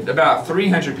employed about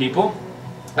 300 people,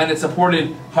 and it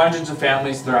supported hundreds of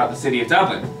families throughout the city of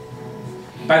Dublin.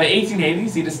 By the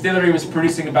 1880s, the distillery was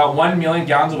producing about 1 million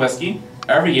gallons of whiskey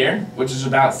every year, which is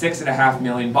about 6.5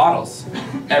 million bottles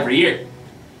every year.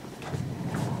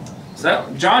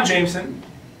 So, John Jameson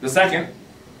II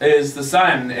is the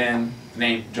son in the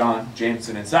name John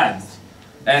Jameson and Sons,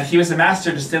 and he was a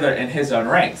master distiller in his own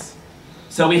rights.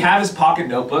 So we have his pocket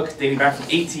notebook dating back from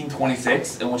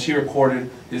 1826 in which he recorded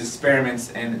his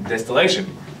experiments in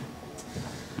distillation.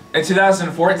 In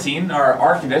 2014, our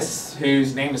archivist,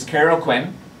 whose name is Carol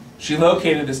Quinn, she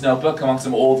located this notebook among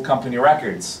some old company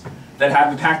records that had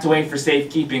been packed away for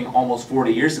safekeeping almost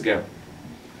 40 years ago.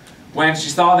 When she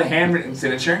saw the handwritten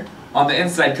signature on the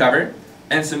inside cover,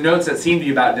 and some notes that seemed to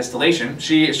be about distillation,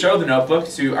 she showed the notebook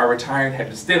to our retired head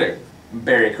distiller,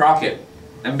 Barry Crockett.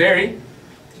 And Barry,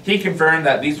 he confirmed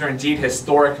that these were indeed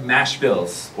historic mash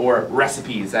bills, or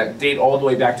recipes, that date all the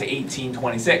way back to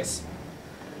 1826.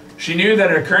 She knew that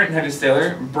her current head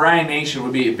distiller, Brian Nation,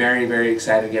 would be very, very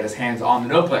excited to get his hands on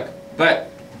the notebook.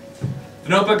 But the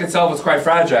notebook itself was quite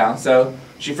fragile, so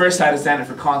she first had to send it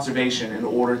for conservation in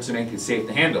order to make it safe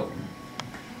to handle.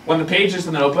 When the pages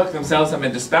in the notebook themselves have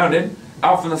been disbounded,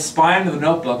 out from the spine of the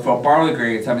notebook for barley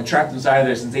grades have been trapped inside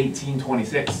there since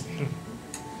 1826.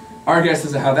 Our guess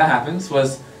as to how that happens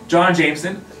was John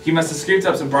Jameson, he must have scooped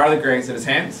up some barley grains in his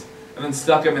hands and then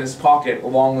stuck them in his pocket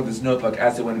along with his notebook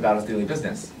as he went about his daily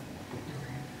business.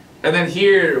 And then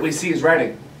here we see his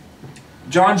writing.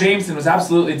 John Jameson was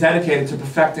absolutely dedicated to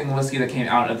perfecting the whiskey that came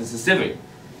out of this distillery.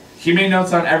 He made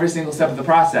notes on every single step of the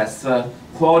process, the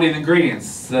quality of the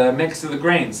ingredients, the mix of the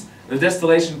grains, the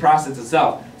distillation process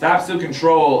itself, the absolute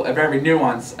control of every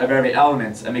nuance, of every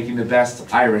element of making the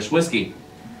best Irish whiskey.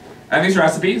 And these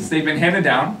recipes, they've been handed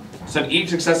down so that each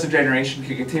successive generation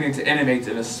can continue to innovate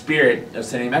in the spirit of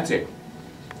sedimentation.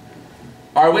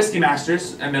 Our whiskey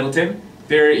masters at Middleton,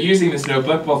 they're using this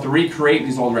notebook both to recreate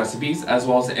these old recipes as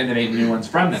well as to innovate new ones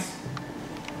from them.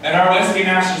 And our whiskey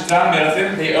masters down in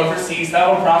Middleton, they oversee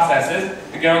several processes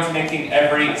that go into making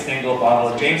every single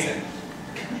bottle of Jameson.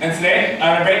 And today,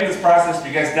 I'm going to break this process for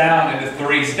you guys down into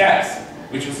 3 steps,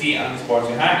 which you'll see on this board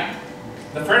behind me.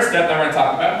 The first step that we're going to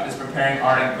talk about is preparing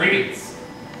our ingredients.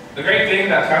 The great thing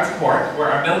about County Cork,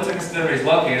 where our Middleton Distillery is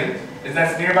located, is that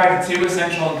it's nearby the 2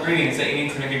 essential ingredients that you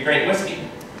need to make a great whiskey.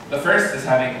 The first is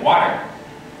having water.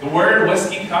 The word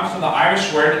whiskey comes from the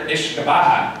Irish word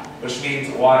ishkabaha, which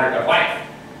means water of life.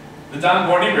 The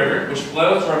Dunborney River, which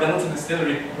flows through our Middleton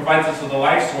Distillery, provides us with a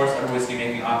life source of whiskey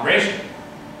making operation.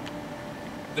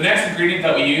 The next ingredient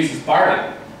that we use is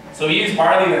barley. So we use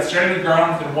barley that's generally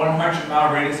grown within a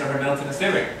 100-mile radius of our Middleton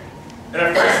Distillery. In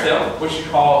our first still, which we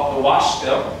call the wash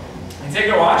still, we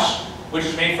take our wash, which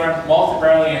is made from malted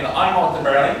barley and unmalted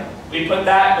barley, we put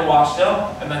that in the wash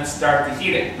still and then start to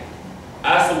heat it.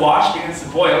 As the wash begins to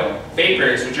boil,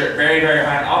 vapors, which are very, very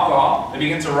high in alcohol, they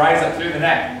begin to rise up through the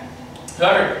neck.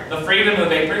 However, the freedom of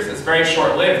the vapors is very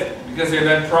short-lived because they're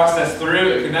then processed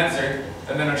through a condenser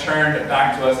and then returned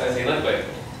back to us as a liquid.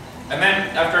 And then,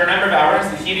 after a number of hours,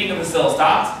 the heating of the still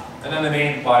stops, and then the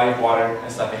main body of water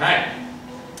is left behind.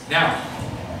 Now,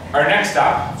 our next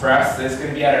stop for us is going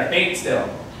to be at our faint still.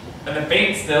 And the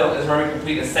faint still is where we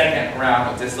complete a second round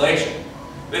of distillation.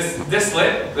 This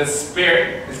distillate, this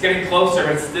spirit, is getting closer,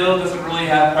 but still doesn't really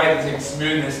have quite the same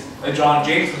smoothness that John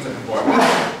Jameson was looking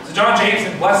for. So John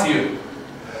Jameson, bless you,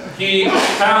 he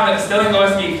found that distilling the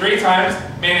whiskey 3 times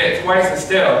made it twice as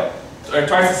still, or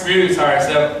twice as smooth, sorry.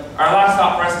 So our last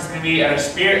stop for us is going to be at our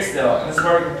spirit still, and this is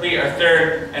where we complete our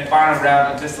 3rd and final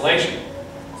round of distillation.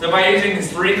 So by using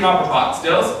these 3 copper pot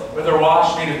stills, with our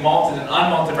wash made of malted and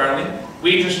unmalted barley,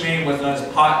 we just made what's known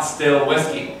as pot still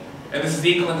whiskey. And this is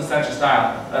the equal and essential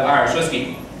style of Irish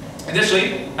whiskey.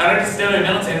 Additionally, at our distillery in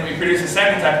Middleton, we produce a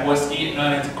second type of whiskey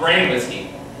known as grain whiskey.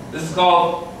 This is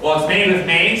called, well, it's made with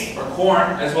maize or corn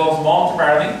as well as malted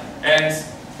barley, and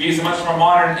we use a much more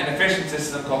modern and efficient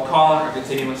system called column or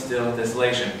continuous still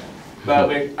distillation. But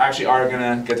we actually are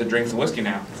gonna get to drink some whiskey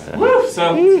now. Woo!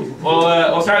 So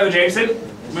we'll start with the Jameson,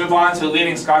 move on to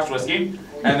leading Scotch whiskey,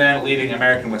 and then leading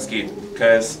American whiskey,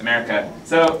 because America.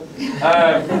 So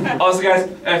also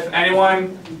guys, if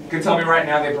anyone can tell me right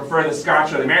now they prefer the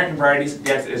Scotch or the American varieties,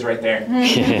 the answer is right there.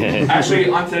 Actually,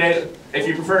 on today, if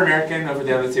you prefer American over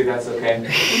the other 2, that's okay.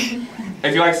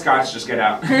 If you like Scotch, just get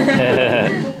out.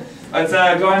 Let's go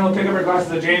ahead and we'll pick up our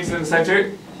glasses of Jameson in the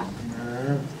center.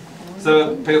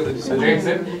 So pick up the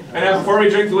Jameson. And then before we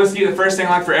drink the whiskey, the first thing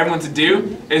I like for everyone to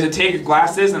do is to take your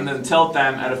glasses and then tilt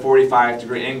them at a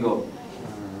 45-degree angle.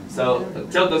 So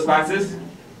tilt those glasses.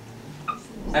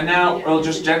 And now we'll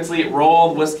just gently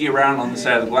roll the whiskey around on the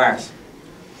side of the glass.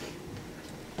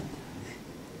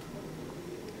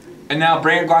 And now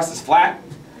bring your glasses flat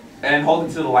and hold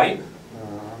it to the light.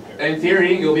 In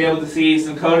theory, you'll be able to see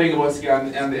some coating of whiskey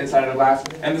on the inside of the glass,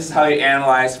 and this is how you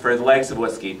analyze for the legs of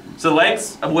whiskey. So the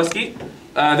legs of whiskey,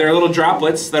 they're little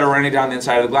droplets that are running down the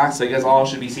inside of the glass, so you guys all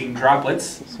should be seeing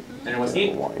droplets in your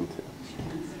whiskey.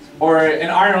 Or in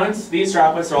Ireland, these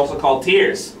droplets are also called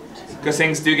tears, because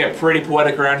things do get pretty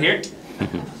poetic around here.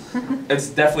 It's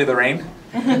definitely the rain.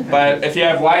 But if you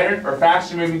have lighter or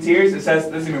faster moving tears, it says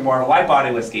this is going to be more of a light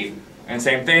body whiskey. And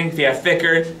same thing, if you have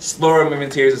thicker, slower moving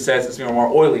tears, it says it's going to be more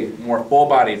oily, more full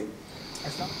bodied.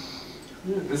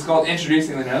 This is called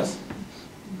introducing the nose.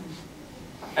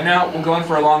 And now we'll go in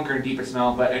for a longer and deeper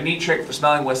smell, but a neat trick for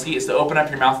smelling whiskey is to open up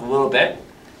your mouth a little bit,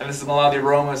 and this is going to allow the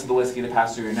aromas of the whiskey to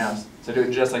pass through your nose. So do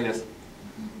it just like this.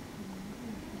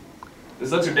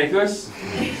 This looks ridiculous,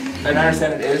 and I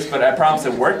understand it is, but I promise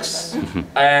it works,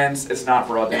 and it's not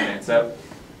for all day. So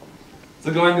go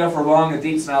ahead and go for a long and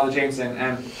deep smell of the Jameson,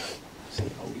 and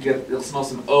you'll smell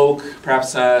some oak,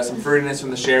 perhaps some fruitiness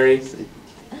from the sherry.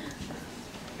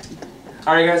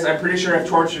 Alright guys, I'm pretty sure I've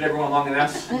tortured everyone long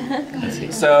enough.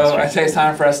 So I say it's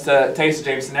time for us to taste the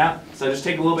Jameson now. So just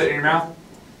take a little bit in your mouth,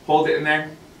 hold it in there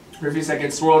for a few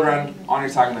seconds, swirl it around on your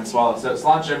tongue, and then swallow. So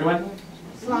cilantro, everyone.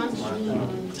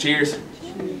 Cilantro. Cheers.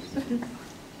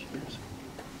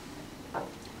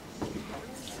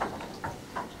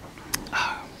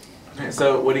 Okay,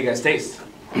 so what do you guys taste?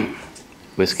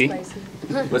 Whiskey.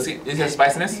 Whiskey? Is there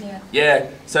spiciness? Yeah.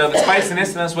 So the spiciness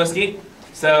in this whiskey,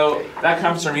 so that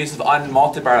comes from use of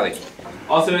unmalted barley.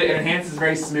 Also, it enhances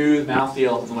very smooth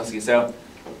mouthfeel in the whiskey. So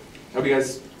I hope you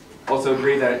guys also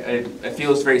agree that it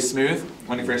feels very smooth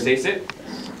when you first taste it.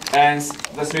 And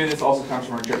the smoothness also comes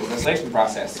from our triple distillation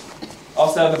process.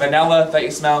 Also, the vanilla that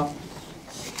you smell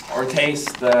or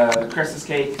taste, the Christmas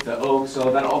cake, the oak, so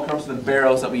that all comes from the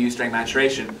barrels that we use during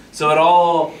maturation. So it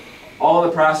all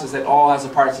the process, it all has a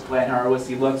part to play in how our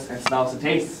whiskey looks and smells and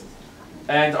tastes.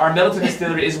 And our Middleton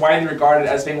Distillery is widely regarded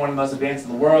as being one of the most advanced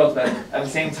in the world, but at the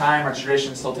same time, our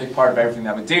traditions still take part of everything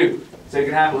that we do. So you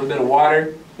can have it with a bit of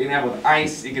water, you can have it with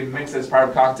ice, you can mix it as part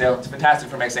of a cocktail. It's fantastic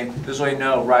for mixing. There's really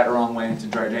no right or wrong way to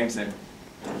enjoy Jameson.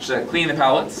 Just clean the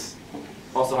palates,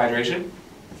 also hydration.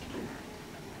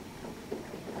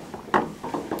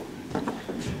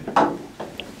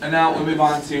 And now we move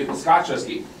on to the Scotch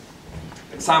whiskey.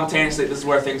 Simultaneously, this is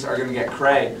where things are going to get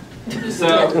cray.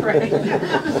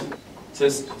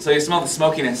 So you smell the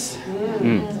smokiness.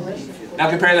 Now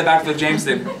compare that back to the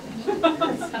Jameson.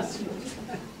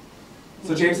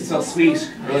 So Jameson smells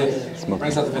sweet, really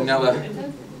brings out the vanilla.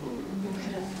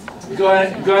 Go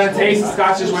ahead and taste the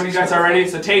Scotches when you guys are ready.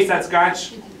 So taste that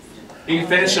Scotch. You can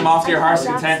finish them off to your heart's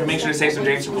content, but make sure to save some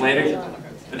Jameson for later.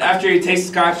 And after you taste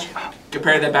the Scotch,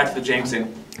 compare that back to the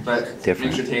Jameson. But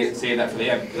make sure to save that for the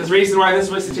end. The reason why this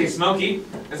whiskey tastes smoky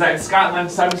is that in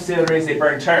Scotland, some distilleries, they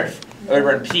burn turf, or they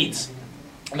burn peat.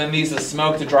 And then they use the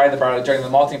smoke to dry the barley during the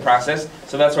malting process,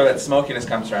 so that's where that smokiness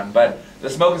comes from. But the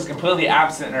smoke is completely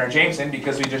absent in our Jameson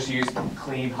because we just use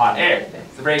clean, hot air.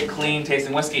 It's a very clean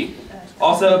tasting whiskey.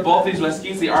 Also, both these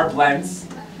whiskeys, they are blends,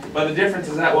 but the difference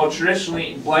is that while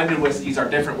traditionally blended whiskeys are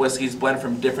different whiskeys blended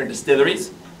from different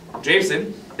distilleries,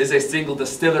 Jameson is a single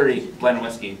distillery blend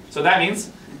whiskey. So that means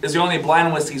is the only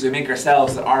blend whiskeys we make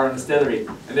ourselves that are on distillery,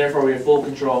 and therefore we have full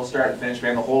control, start to finish, we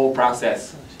have the whole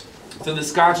process. So the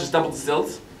Scotch is double distilled,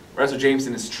 whereas the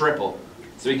Jameson is triple.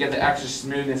 So we get the extra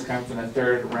smoothness coming from the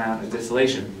third round of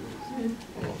distillation.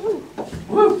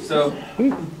 Woo! So,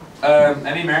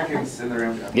 any Americans in the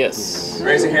room? Yes.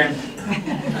 Raise your hand.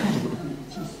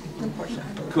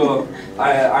 Cool.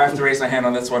 I have to raise my hand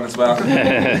on this one as well.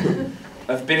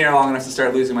 I've been here long enough to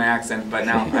start losing my accent, but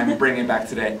now I'm bringing it back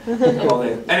today.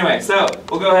 Anyway, so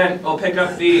we'll go ahead and we'll pick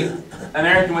up the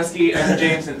American whiskey and the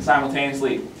Jameson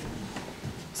simultaneously.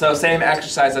 So same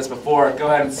exercise as before. Go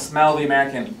ahead and smell the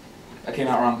American. I came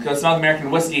out wrong. Go smell the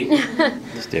American whiskey.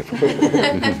 It's different.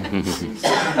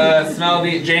 Smell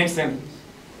the Jameson.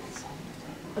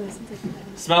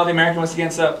 Smell the American whiskey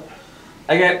again. So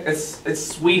again, it's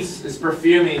sweet. It's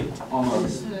perfumey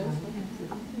almost.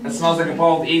 It smells like a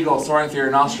bald eagle soaring through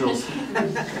your nostrils.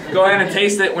 Go ahead and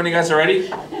taste it when you guys are ready.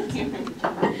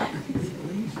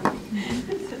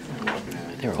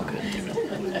 They're all good.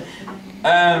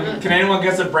 Can anyone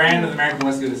guess what brand of American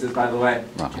whiskey this is, by the way?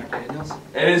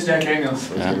 It is Jack Daniels,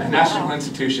 a national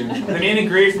institution. The main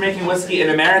ingredient for making whiskey in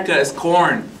America is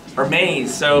corn or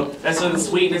maize, so that's where the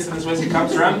sweetness in this whiskey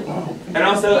comes from. And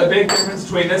also a big difference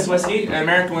between this whiskey and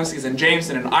American whiskeys and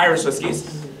Jameson and Irish whiskeys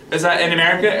is that in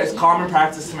America, it's common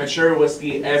practice to mature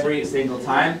whiskey every single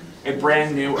time in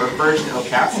brand new or virgin oak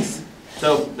casks.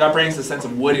 So that brings a sense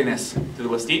of woodiness to the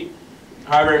whiskey.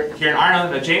 However, here in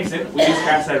Ireland at Jameson, we use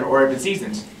casks that have already been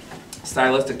seasoned.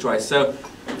 Stylistic choice. So,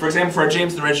 for example, for our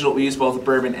Jameson Original, we use both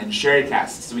bourbon and sherry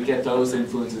casks, so we get those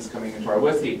influences coming into our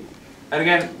whiskey. And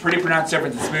again, pretty pronounced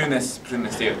difference in smoothness between the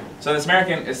two. So this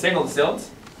American is single distilled,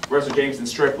 whereas the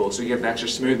Jameson's triple, so we get the extra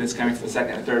smoothness coming from the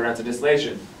second and third rounds of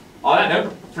distillation. On that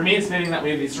note, for me, it's fitting that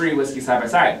we have these three whiskeys side by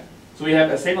side. So we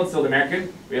have a single distilled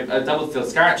American, we have a double distilled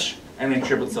Scotch, and then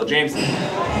triple distilled Jameson.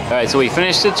 All right, so we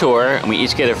finished the tour, and we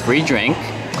each get a free drink.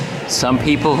 Some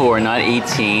people who are not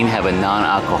 18 have a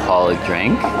non-alcoholic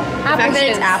drink. The fact that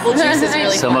it's apple juice is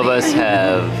really Some of us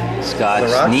have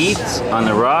Scotch neat on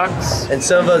the rocks. And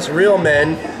some of us real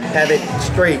men have it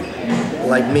straight,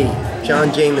 like me,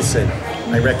 John Jameson.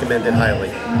 I recommend it highly.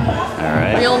 All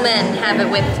right. Real men have it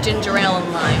with ginger ale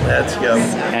and lime. Let's go.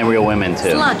 And real women too.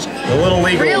 Cilantro. A little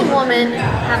legal. Real women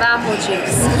have apple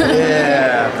juice.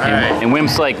 Yeah. All right. And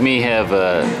wimps like me have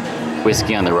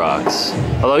whiskey on the rocks.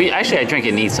 Although actually I drink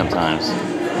it neat sometimes.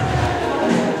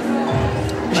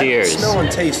 Cheers. Smell and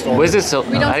taste. What is it?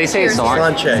 How do you say it?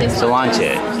 Cilantro.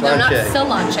 Cilantro. No, not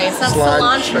cilantro. It's not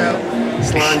cilantro.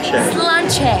 Cilantro.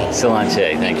 Cilantro.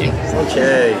 Cilantro. Thank you.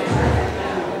 Cilantro.